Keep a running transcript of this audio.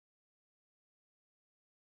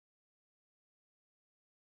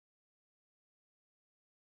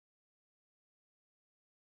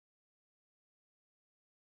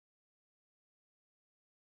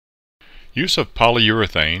Use of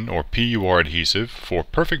polyurethane or PUR adhesive for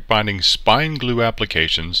perfect binding spine glue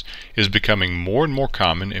applications is becoming more and more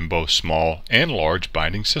common in both small and large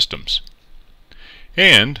binding systems.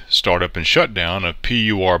 And startup and shutdown of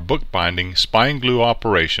PUR bookbinding spine glue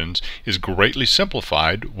operations is greatly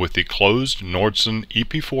simplified with the closed Nordson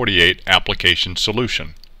EP48 application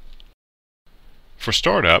solution. For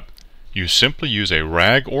startup, you simply use a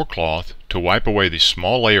rag or cloth to wipe away the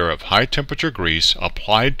small layer of high temperature grease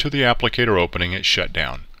applied to the applicator opening at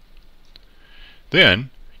shutdown. Then,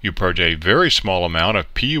 you purge a very small amount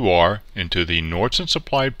of PUR into the Nordson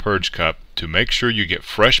supplied purge cup to make sure you get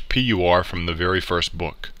fresh PUR from the very first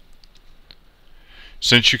book.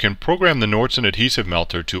 Since you can program the Nordson adhesive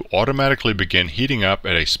melter to automatically begin heating up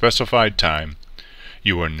at a specified time,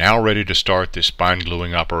 you are now ready to start the spine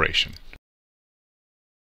gluing operation.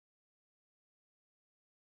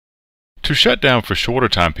 To shut down for shorter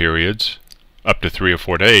time periods, up to 3 or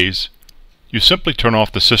 4 days, you simply turn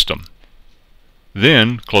off the system.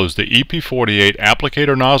 Then close the EP48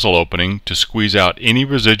 applicator nozzle opening to squeeze out any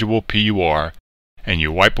residual PUR, and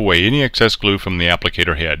you wipe away any excess glue from the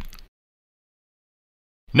applicator head.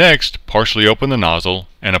 Next, partially open the nozzle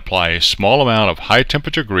and apply a small amount of high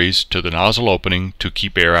temperature grease to the nozzle opening to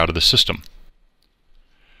keep air out of the system.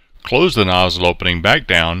 Close the nozzle opening back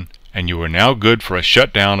down and you are now good for a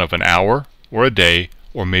shutdown of an hour or a day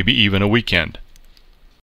or maybe even a weekend.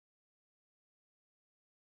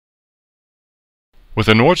 With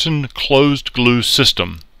a Nordson closed glue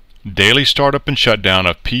system, daily startup and shutdown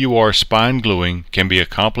of PUR spine gluing can be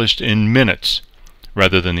accomplished in minutes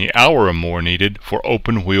rather than the hour or more needed for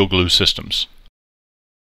open wheel glue systems.